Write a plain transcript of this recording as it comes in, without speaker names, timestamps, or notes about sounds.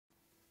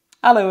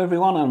Hello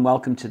everyone and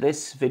welcome to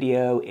this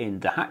video in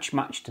the Hatch,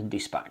 Matched and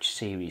Dispatched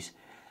series.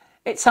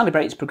 It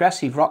celebrates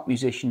progressive rock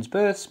musicians'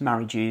 births,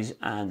 marriages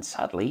and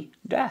sadly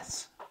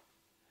deaths.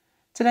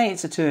 Today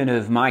it's the turn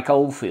of Mike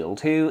Oldfield,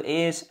 who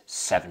is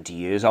 70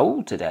 years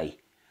old today.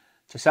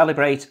 To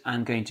celebrate,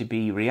 I'm going to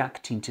be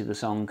reacting to the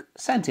song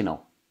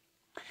Sentinel.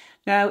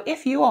 Now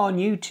if you are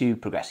new to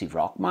progressive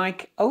rock,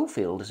 Mike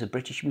Oldfield is a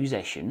British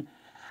musician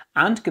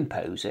and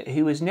composer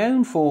who is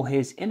known for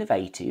his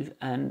innovative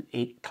and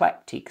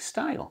eclectic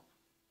style.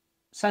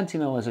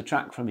 Sentinel is a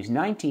track from his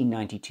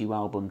 1992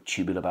 album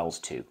Tubular Bells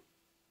 2.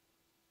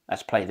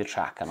 Let's play the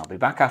track and I'll be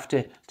back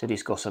after to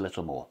discuss a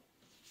little more.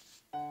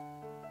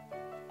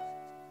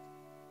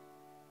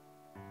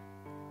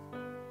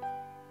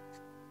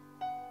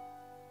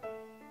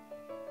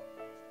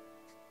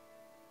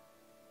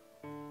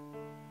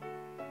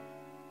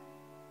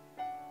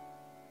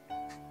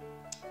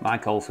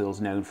 Mike Oldfield's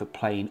known for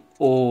playing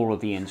all of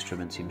the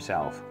instruments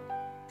himself.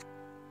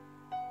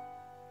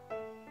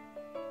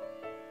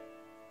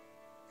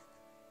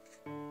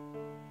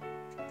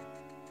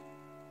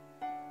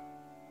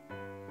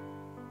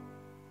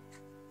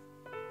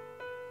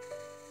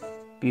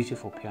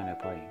 Beautiful piano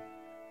playing.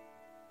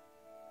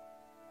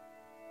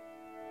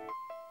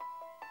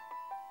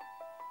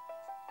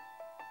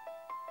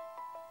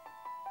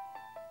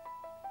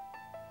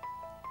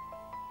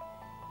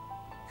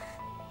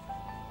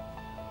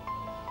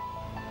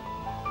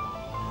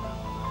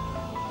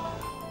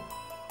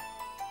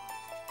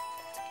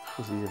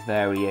 This is a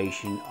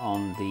variation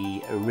on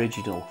the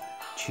original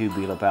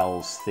Tubular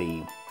Bells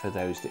theme, for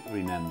those that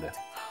remember.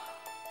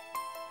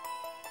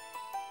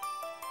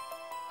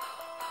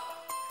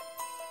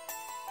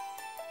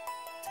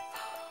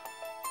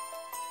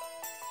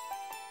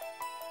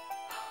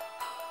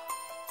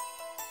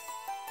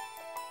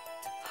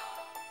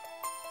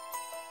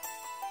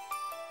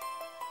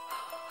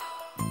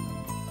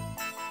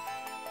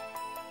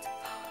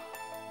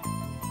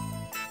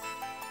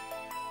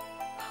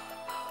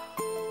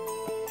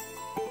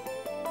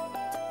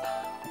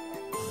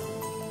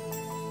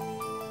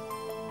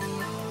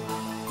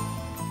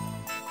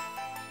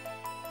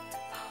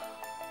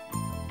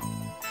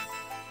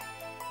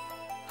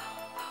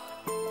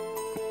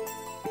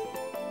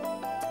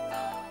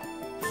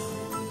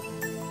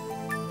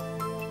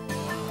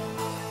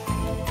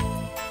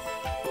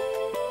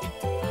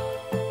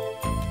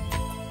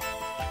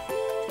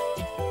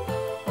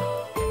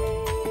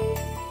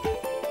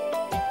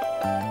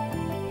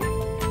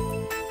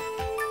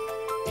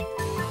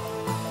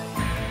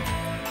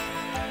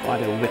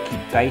 Quite a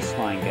wicked bass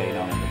line going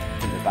on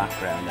in the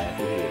background there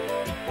for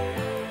you.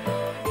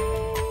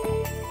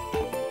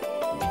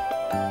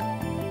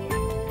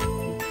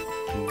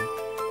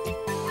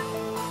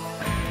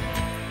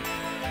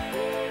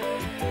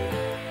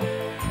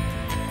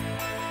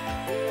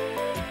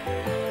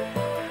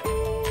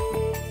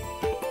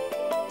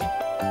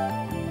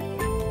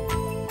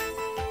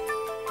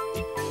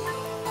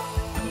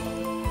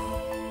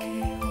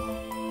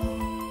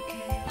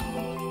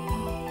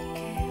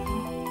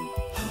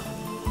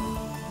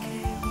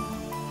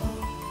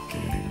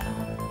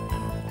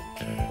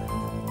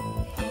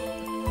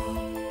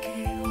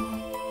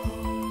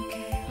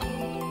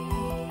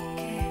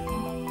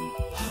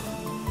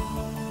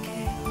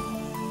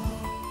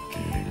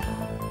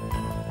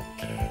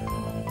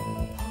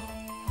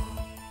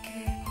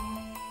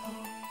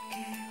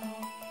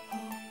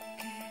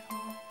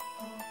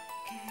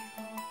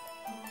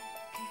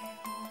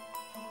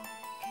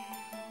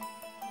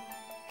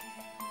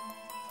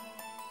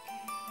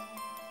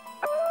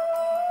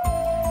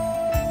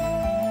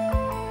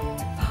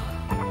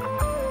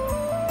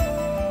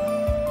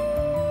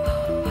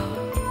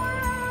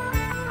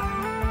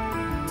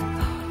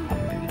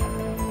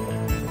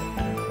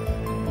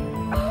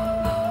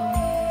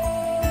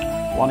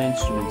 One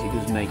instrument he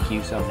does make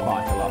use of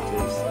quite a lot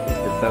is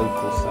the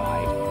vocal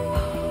side,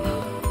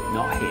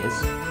 not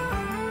his.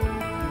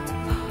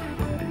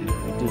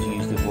 He does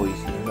use the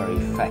voices very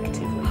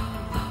effectively.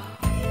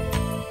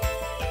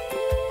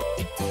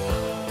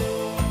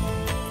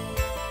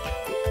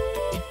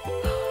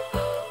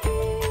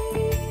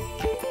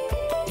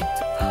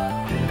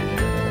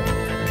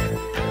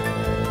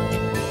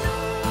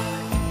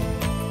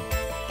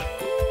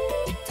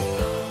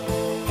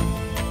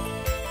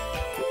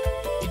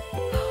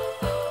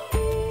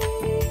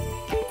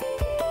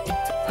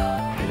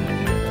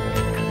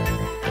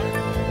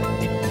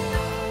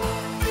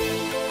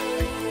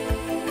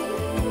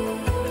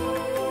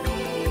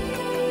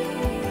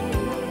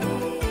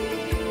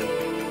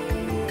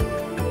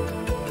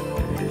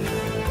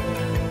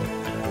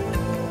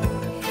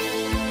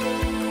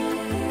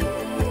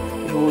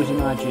 Always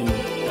imagine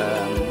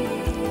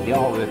the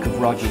artwork of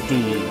Roger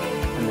Dean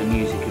and the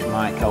music of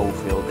Mike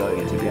Oldfield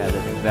going together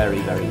very,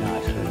 very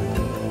nicely.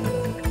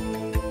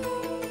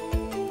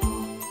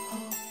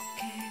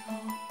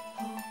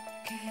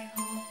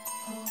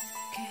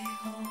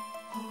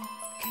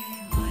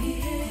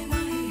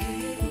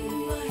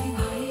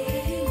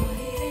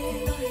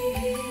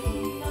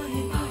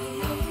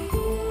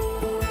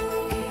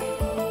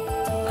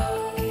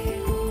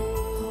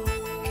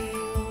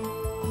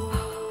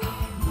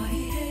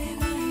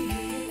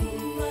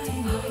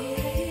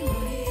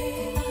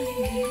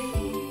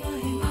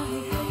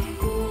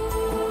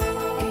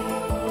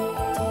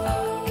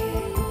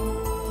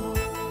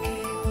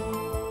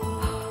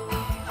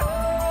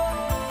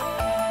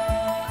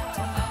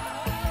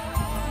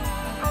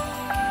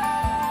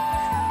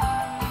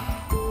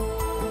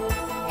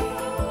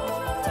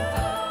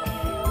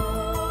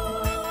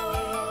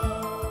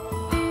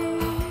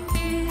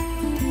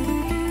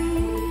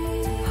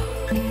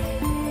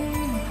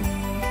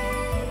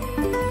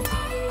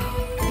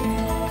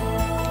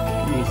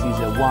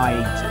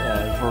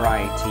 wide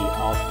variety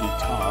of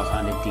guitars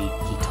and indeed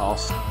guitar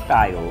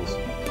styles.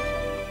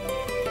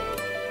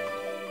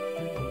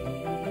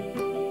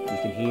 You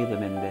can hear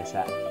them in this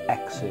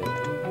excerpt.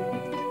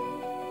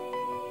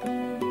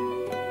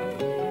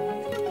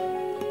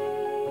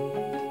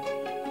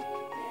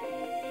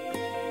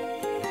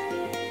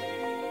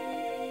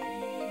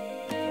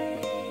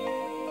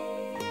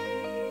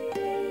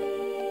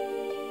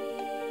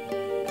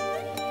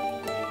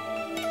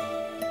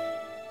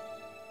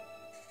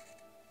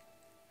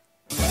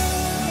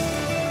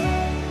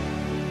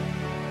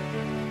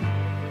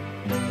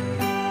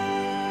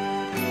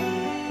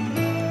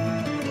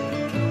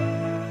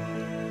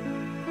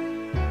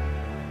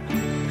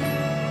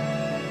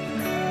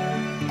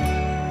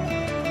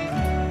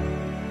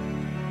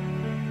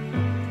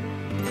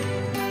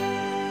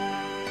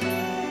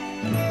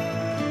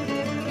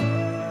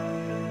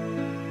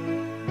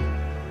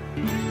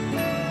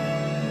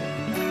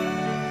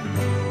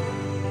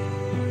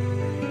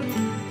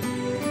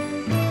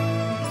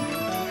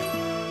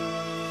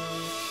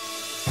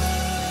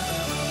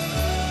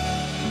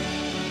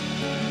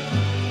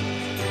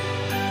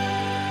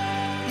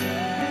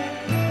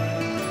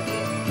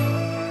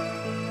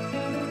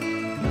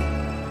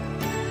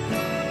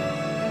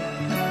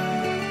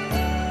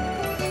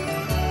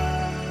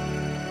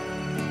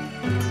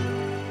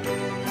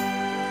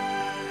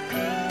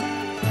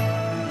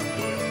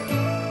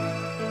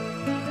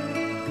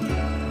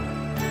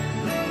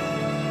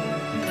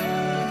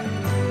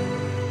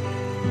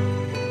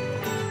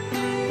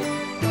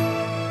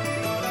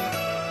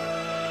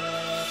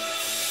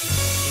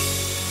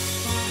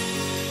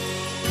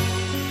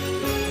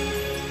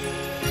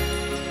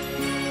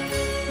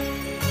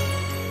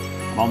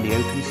 On the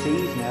open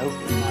seas now,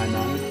 in my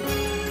mind.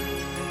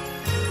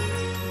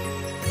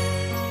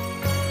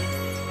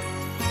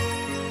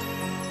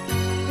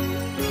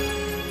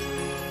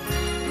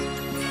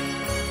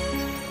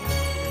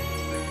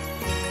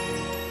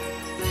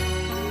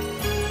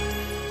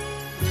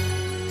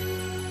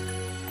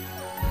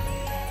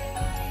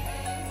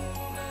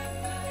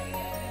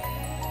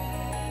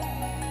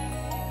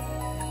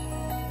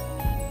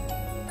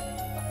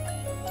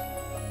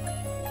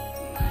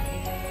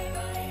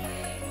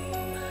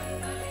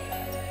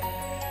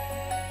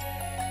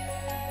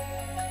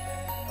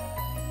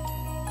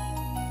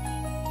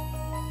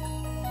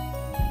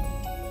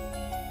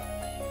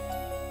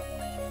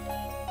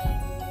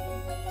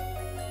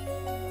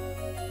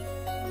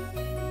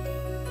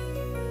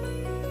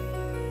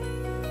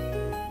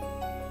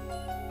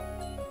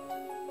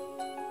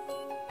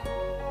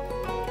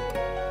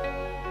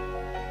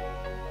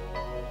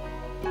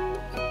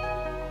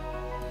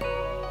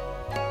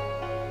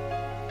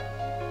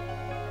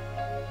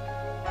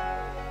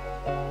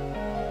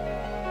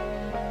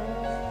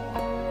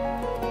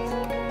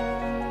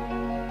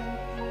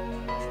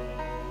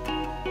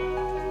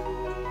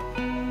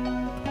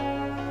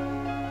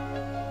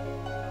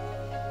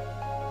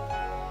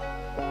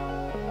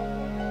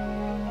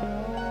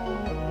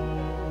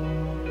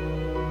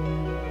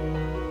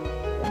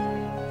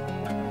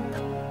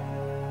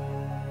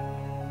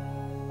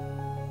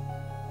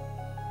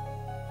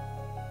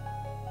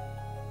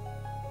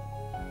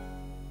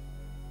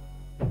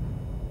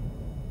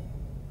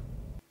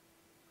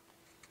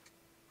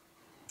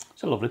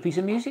 It's a lovely piece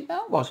of music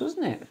that was,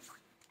 wasn't it?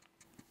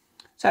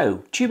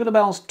 So, Tubular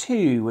Bells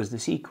 2 was the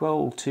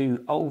sequel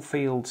to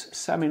Oldfield's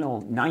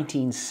seminal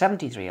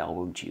 1973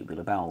 album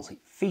Tubular Bells. It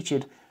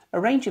featured a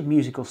range of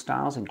musical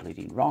styles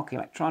including rock,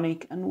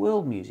 electronic and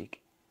world music,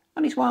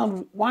 and is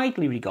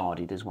widely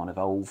regarded as one of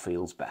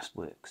Oldfield's best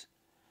works.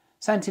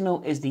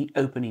 Sentinel is the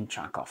opening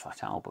track off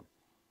that album.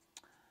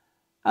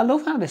 I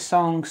love how this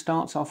song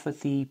starts off with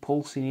the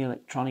pulsing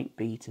electronic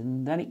beat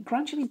and then it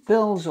gradually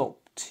builds up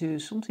to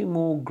something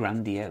more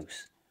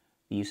grandiose.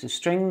 The use of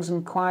strings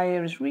and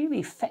choir is really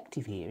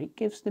effective here. It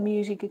gives the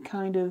music a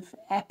kind of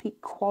epic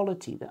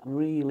quality that I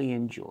really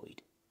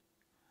enjoyed.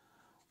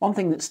 One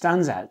thing that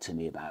stands out to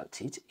me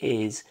about it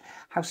is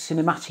how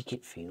cinematic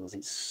it feels.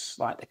 It's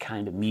like the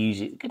kind of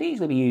music that could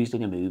easily be used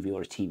in a movie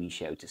or a TV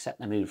show to set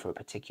the mood for a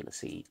particular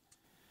scene.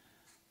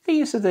 The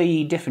use of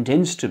the different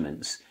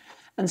instruments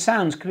and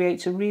sounds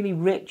creates a really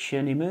rich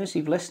and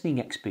immersive listening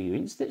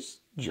experience that's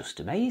just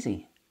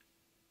amazing.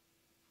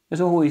 As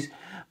always,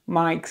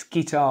 Mike's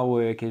guitar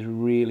work is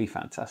really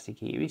fantastic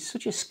here. He's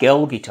such a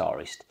skilled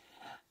guitarist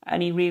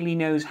and he really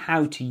knows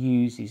how to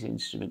use his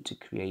instrument to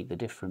create the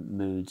different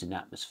moods and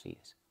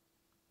atmospheres.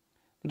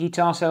 The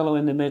guitar solo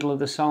in the middle of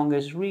the song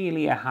is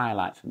really a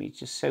highlight for me. It's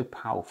just so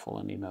powerful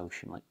and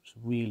emotional. It's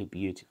really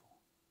beautiful.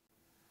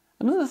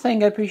 Another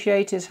thing I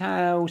appreciate is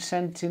how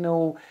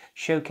Sentinel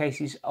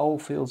showcases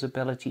Oldfield's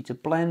ability to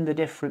blend the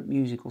different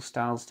musical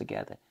styles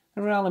together.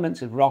 There are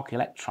elements of rock,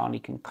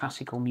 electronic and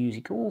classical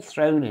music all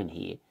thrown in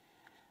here,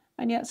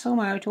 and yet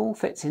somehow it all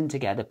fits in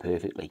together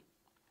perfectly.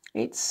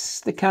 It's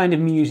the kind of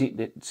music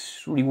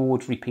that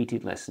rewards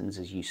repeated listens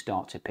as you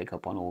start to pick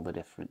up on all the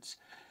different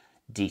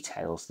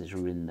details that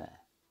are in there.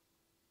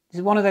 This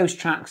is one of those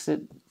tracks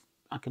that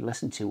I could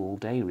listen to all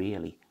day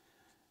really.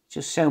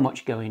 Just so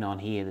much going on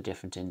here, the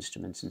different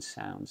instruments and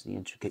sounds, the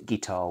intricate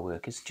guitar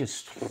work. It's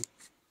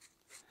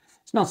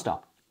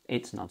non-stop.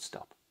 It's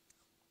non-stop.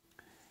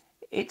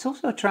 It's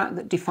also a track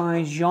that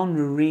defies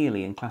genre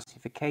really and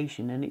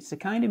classification, and it's the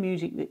kind of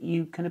music that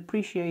you can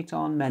appreciate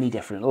on many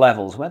different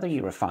levels, whether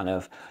you're a fan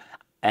of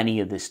any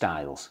of the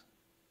styles.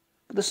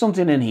 But there's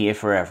something in here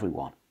for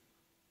everyone.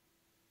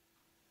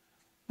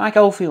 Mike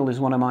Oldfield is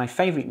one of my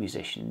favourite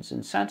musicians,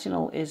 and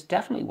Sentinel is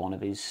definitely one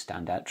of his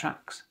standout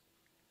tracks.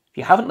 If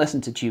you haven't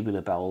listened to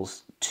Tubular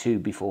Bells 2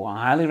 before,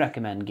 I highly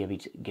recommend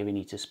giving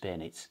it a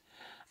spin. It's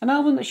an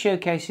album that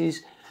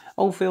showcases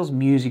Oldfield's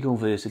musical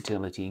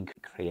versatility and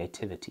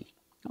creativity.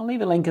 I'll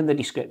leave a link in the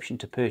description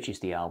to purchase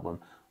the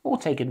album or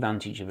take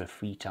advantage of a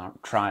free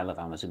trial of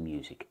Amazon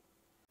Music.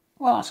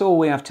 Well, that's all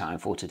we have time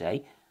for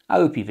today. I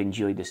hope you've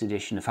enjoyed this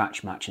edition of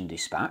Hatch, Match and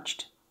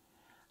Dispatched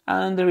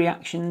and the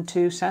reaction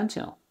to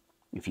Sentinel.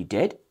 If you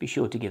did, be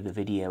sure to give the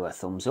video a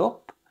thumbs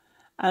up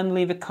and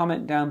leave a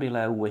comment down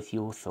below with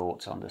your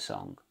thoughts on the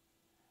song.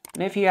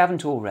 And if you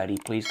haven't already,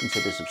 please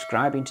consider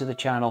subscribing to the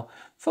channel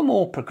for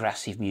more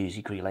progressive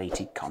music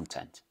related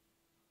content.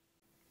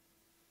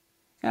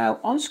 Now,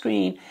 on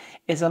screen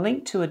is a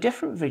link to a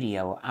different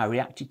video I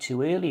reacted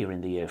to earlier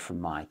in the year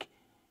from Mike.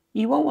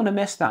 You won't want to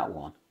miss that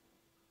one.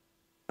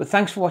 But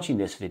thanks for watching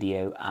this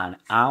video, and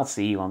I'll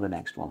see you on the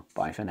next one.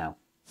 Bye for now.